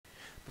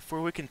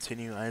Before we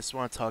continue, I just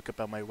want to talk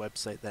about my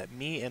website that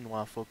me and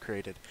Waffle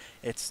created.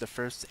 It's the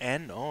first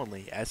and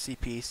only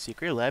SCP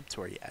Secret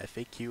Laboratory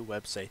FAQ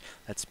website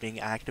that's being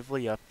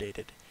actively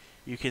updated.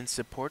 You can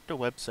support the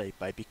website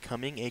by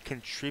becoming a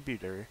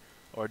contributor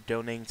or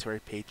donating to our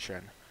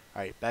Patreon.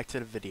 Alright, back to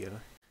the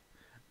video.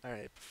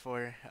 Alright,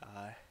 before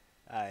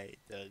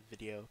the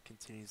video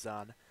continues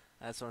on,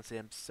 I just want to say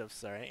I'm so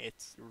sorry.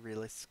 It's a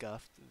really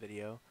scuffed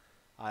video.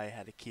 I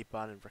had to keep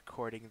on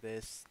recording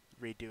this,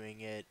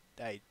 redoing it.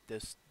 I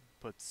just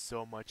put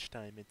so much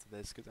time into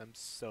this because I'm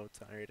so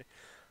tired.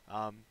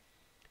 Yeah,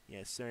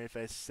 sorry if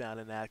I sound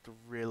and act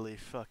really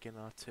fucking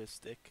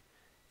autistic.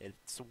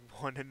 It's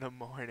 1 in the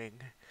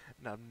morning,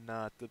 and I'm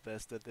not the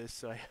best at this,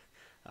 so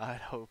I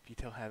hope you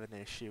don't have an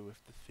issue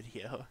with the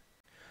video.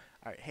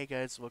 Alright, hey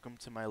guys, welcome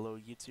to my little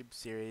YouTube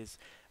series.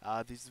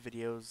 These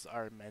videos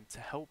are meant to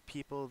help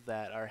people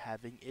that are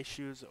having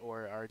issues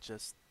or are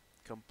just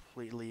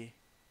completely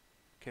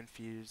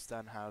confused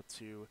on how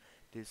to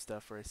do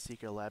stuff for a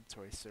secret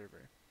laboratory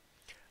server.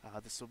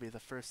 This will be the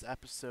first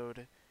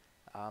episode.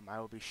 I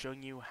will be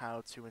showing you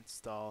how to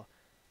install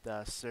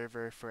the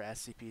server for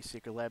SCP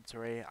Secret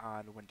Laboratory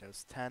on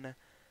Windows 10.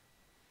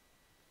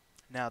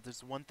 Now,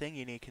 there's one thing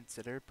you need to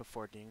consider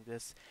before doing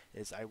this,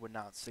 is I would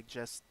not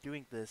suggest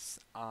doing this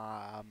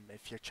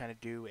if you're trying to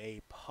do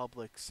a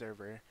public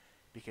server,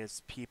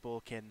 because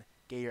people can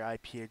get your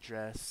IP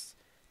address,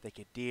 they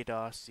can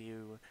DDoS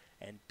you,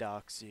 and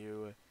dox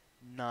you.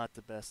 Not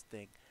the best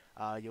thing.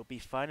 You'll be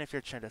fine if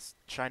you're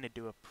trying to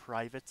do a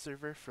private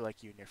server for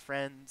like you and your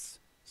friends.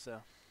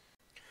 So,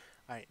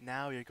 alright,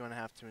 now you're going to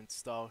have to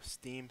install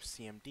Steam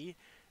CMD.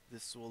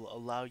 This will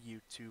allow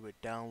you to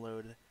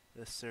download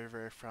the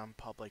server from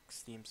public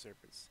Steam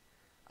servers.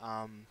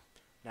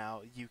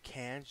 Now you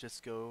can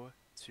just go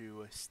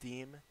to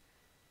Steam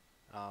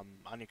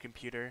on your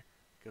computer,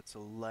 go to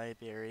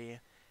Library,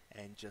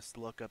 and just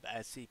look up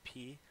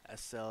SCP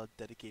SL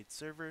dedicated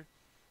server.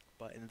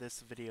 But in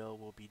this video,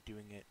 we'll be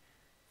doing it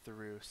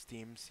through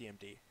Steam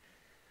CMD.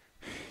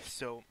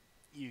 So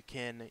you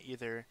can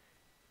either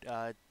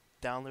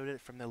download it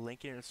from the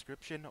link in the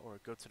description or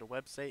go to the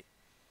website,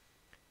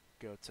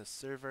 go to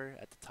server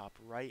at the top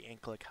right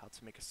and click how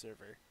to make a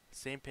server.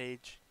 Same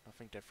page,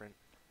 nothing different.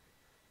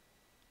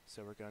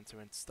 So we're going to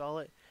install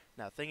it.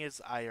 Now the thing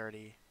is, I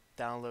already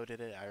downloaded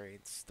it, I already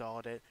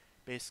installed it.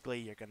 Basically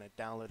you're going to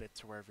download it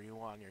to wherever you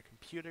want on your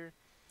computer,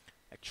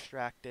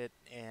 extract it,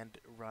 and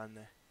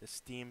run the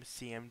Steam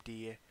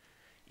CMD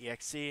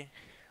exe. It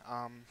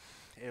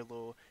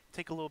will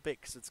take a little bit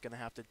because it's going to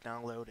have to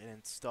download and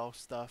install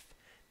stuff.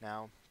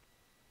 Now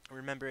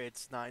remember,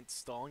 it's not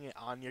installing it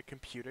on your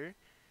computer.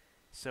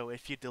 So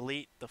if you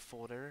delete the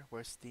folder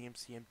where Steam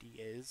CMD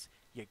is,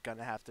 you're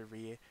gonna have to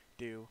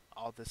redo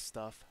all this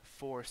stuff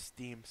for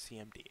Steam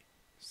CMD.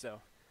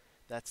 So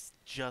that's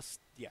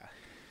just, yeah.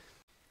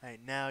 Alright,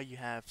 now you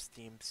have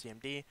Steam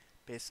CMD.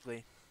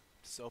 Basically,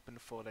 just open the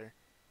folder,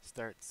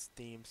 start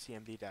Steam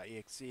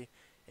CMD.exe.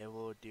 It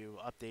will do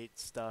update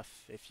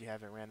stuff if you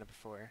haven't ran it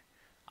before.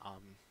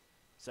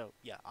 So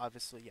yeah,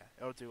 obviously, yeah,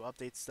 it'll do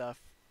update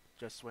stuff.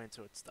 Just wait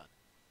until it's done.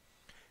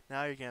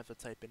 Now you're gonna have to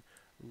type in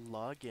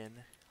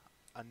login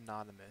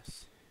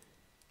anonymous.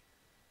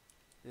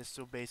 This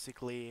will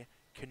basically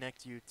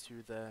connect you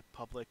to the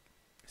public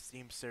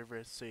Steam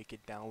server so you can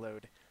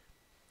download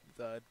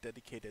the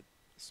dedicated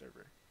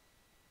server.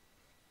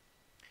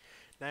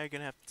 Now you're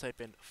gonna have to type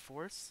in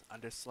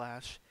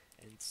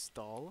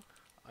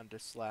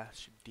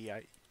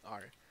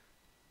force/install/dir.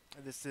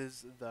 This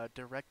is the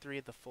directory,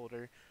 the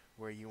folder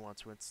where you want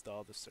to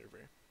install the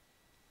server.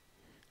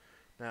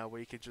 Now what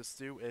you can just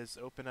do is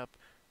open up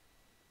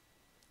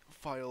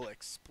File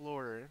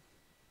Explorer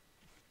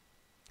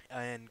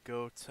and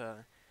go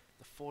to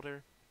the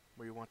folder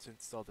where you want to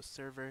install the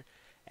server,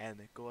 and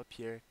then go up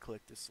here,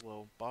 click this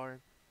little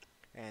bar,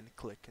 and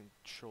click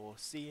Control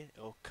C.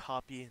 It'll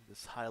copy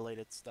this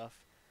highlighted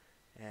stuff,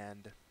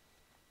 and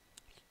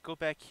go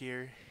back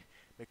here,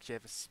 make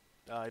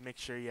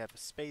sure you have a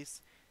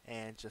space,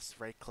 and just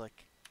right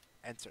click,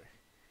 enter,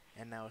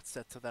 and now it's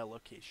set to that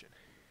location.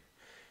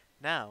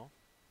 Now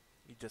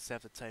you just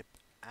have to type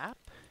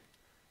app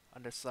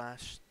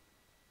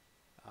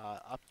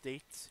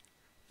 /update,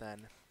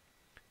 then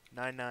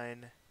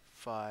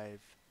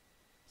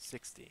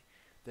 99560.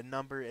 The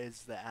number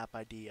is the app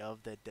ID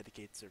of the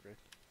dedicated server.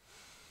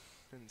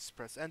 And just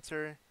press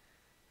enter.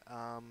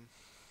 Oh,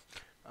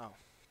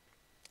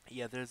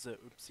 yeah, there's a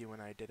oopsie when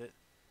I did it,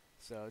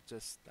 so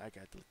I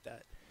gotta delete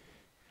that.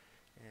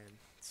 And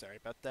sorry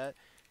about that.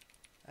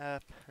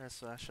 App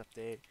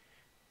 /update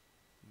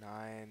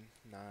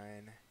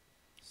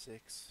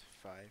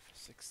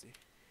 99660.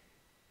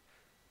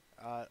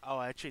 Oh,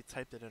 I actually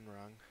typed it in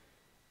wrong.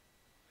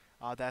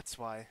 Oh, that's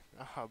why.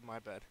 Oh, my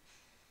bad.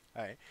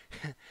 Alright.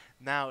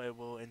 Now it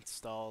will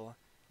install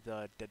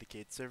the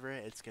dedicated server.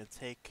 It's going to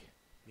take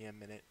me a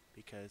minute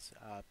because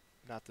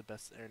not the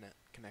best internet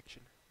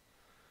connection.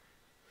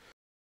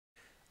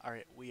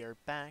 Alright, we are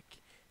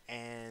back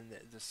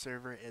and the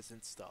server is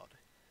installed.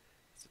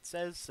 So it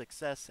says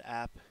success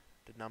app,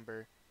 the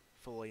number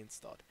fully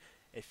installed.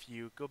 If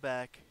you go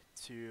back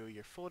to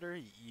your folder,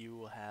 you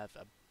will have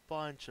a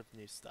bunch of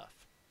new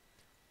stuff.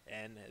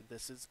 And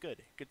this is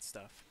good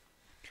stuff.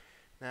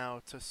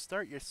 Now, to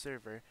start your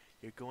server,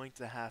 you're going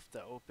to have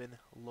to open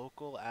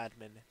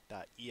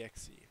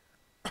localadmin.exe.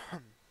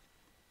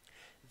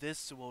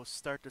 This will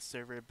start the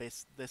server.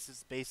 This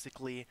is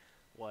basically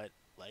what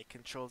like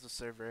controls the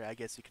server, I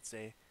guess you could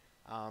say.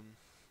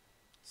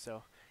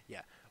 So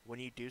yeah, when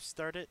you do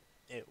start it,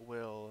 it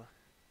will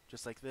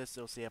just like this.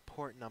 It'll say a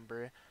port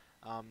number.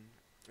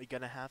 You're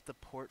gonna have to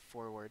port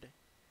forward.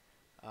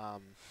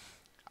 Um,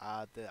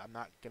 I'm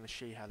not gonna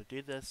show you how to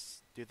do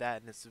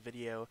that in this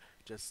video.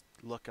 Just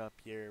look up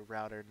your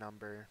router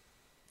number,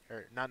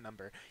 or not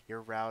number,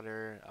 your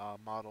router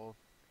model,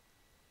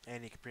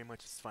 and you can pretty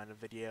much just find a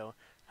video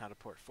how to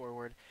port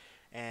forward.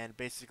 And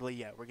basically,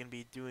 yeah, we're gonna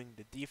be doing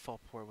the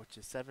default port, which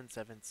is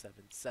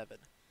 7777.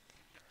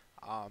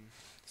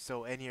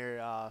 So in your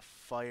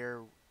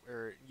fire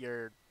or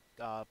your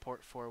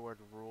port forward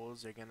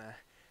rules, you're gonna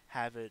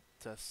have it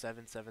to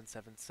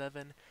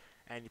 7777,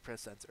 and you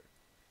press enter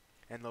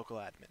and local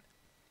admin.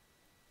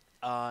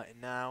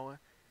 Now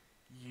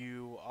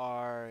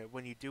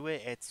when you do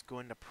it, it's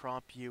going to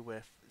prompt you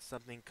with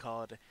something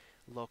called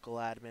local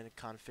admin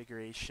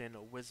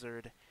configuration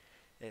wizard.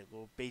 It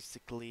will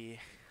basically,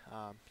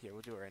 here,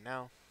 we'll do it right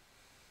now.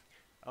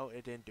 Oh,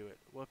 it didn't do it.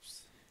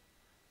 Whoops.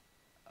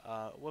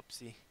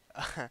 Whoopsie.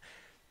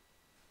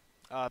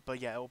 But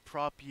yeah, it will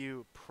prompt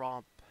you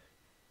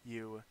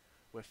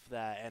with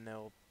that, and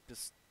it'll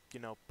just,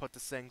 put the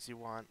settings you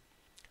want.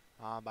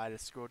 I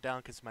just scroll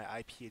down because my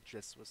IP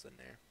address was in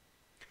there.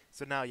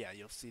 So now, yeah,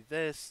 you'll see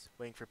this,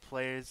 waiting for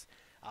players.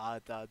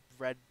 The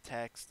red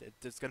text,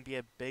 there's going to be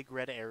a big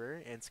red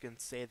error, and it's going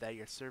to say that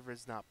your server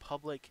is not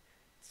public.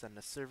 It's on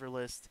the server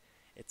list.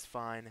 It's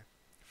fine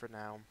for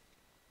now.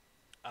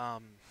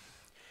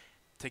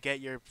 To get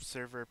your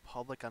server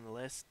public on the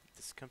list,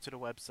 just come to the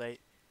website,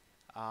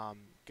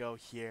 go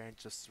here, and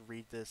just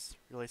read this.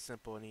 Really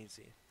simple and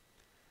easy.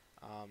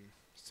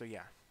 So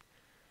yeah.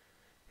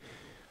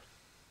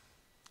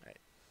 Alright.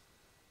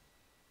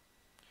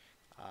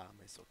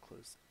 Might as well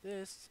close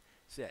this.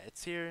 So yeah,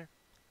 it's here.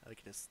 I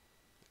can just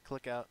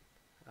click out.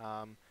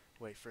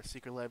 Wait for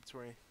Secret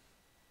Laboratory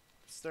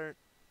to start.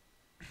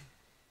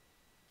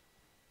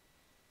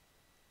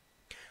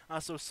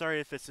 Also, sorry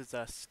if this is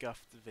a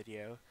scuffed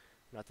video.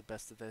 I'm not the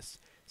best at this.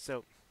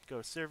 So, go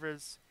to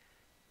servers,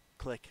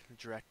 click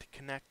direct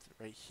connect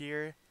right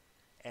here,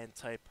 and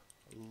type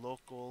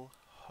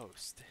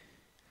localhost,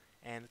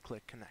 and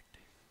click connect.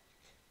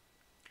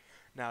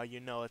 Now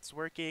you know it's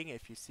working.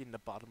 If you see in the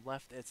bottom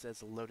left, it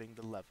says loading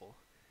the level.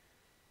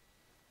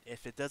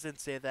 If it doesn't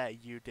say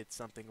that, you did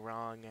something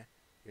wrong.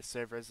 Your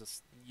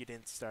servers, you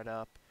didn't start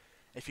up.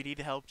 If you need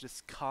help,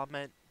 just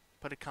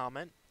put a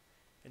comment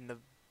in the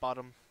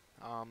bottom.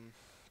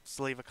 Just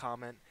leave a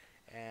comment,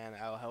 and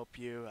I'll help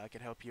you. I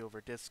can help you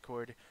over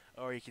Discord,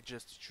 or you can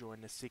just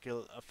join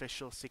the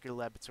official Secret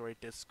Laboratory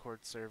Discord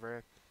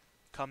server.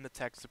 Come to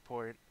tech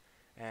support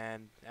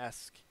and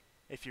ask.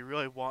 If you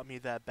really want me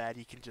that bad,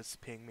 you can just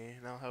ping me,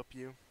 and I'll help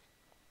you.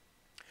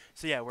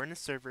 So yeah, we're in the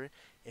server.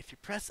 If you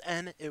press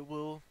N, it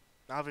will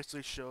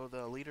obviously show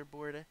the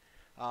leaderboard.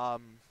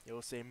 It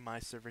will say my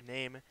server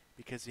name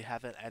because you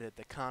haven't added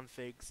the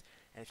configs.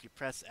 And if you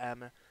press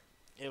M,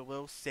 it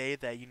will say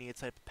that you need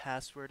to type a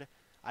password.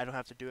 I don't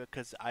have to do it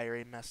because I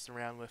already messed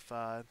around with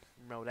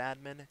remote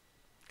admin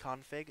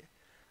config.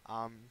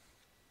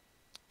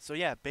 So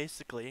yeah,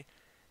 basically,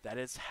 that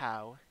is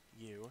how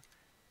you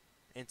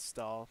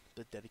install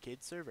the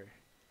dedicated server.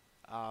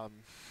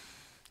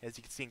 As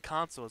you can see in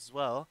console as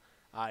well,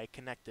 I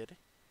connected.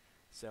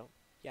 So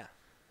yeah.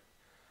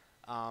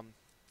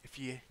 If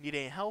you need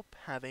any help,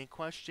 have any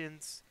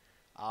questions,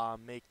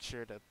 make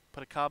sure to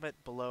put a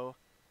comment below.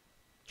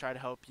 Try to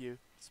help you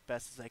as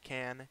best as I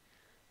can.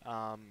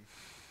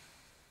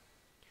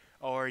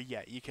 Or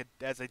yeah, you could,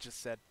 as I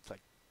just said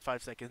like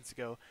 5 seconds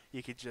ago,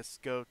 you could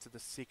just go to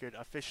the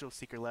official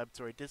Secret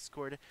Laboratory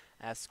Discord,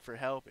 ask for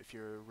help. If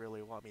you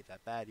really want me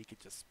that bad, you could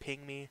just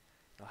ping me.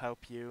 I'll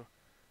help you.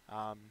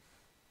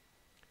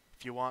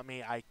 If you want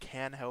me, I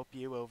can help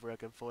you over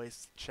like a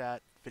voice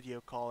chat,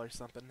 video call, or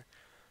something.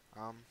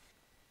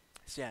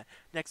 So yeah,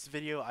 next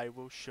video I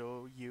will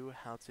show you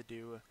how to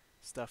do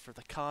stuff for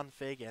the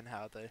config and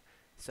how to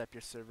set up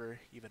your server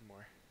even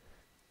more.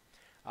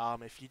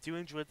 If you do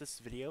enjoy this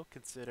video,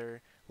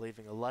 consider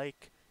leaving a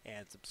like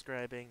and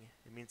subscribing.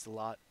 It means a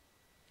lot,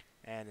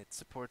 and it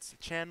supports the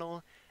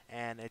channel,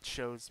 and it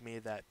shows me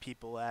that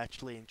people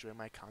actually enjoy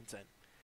my content.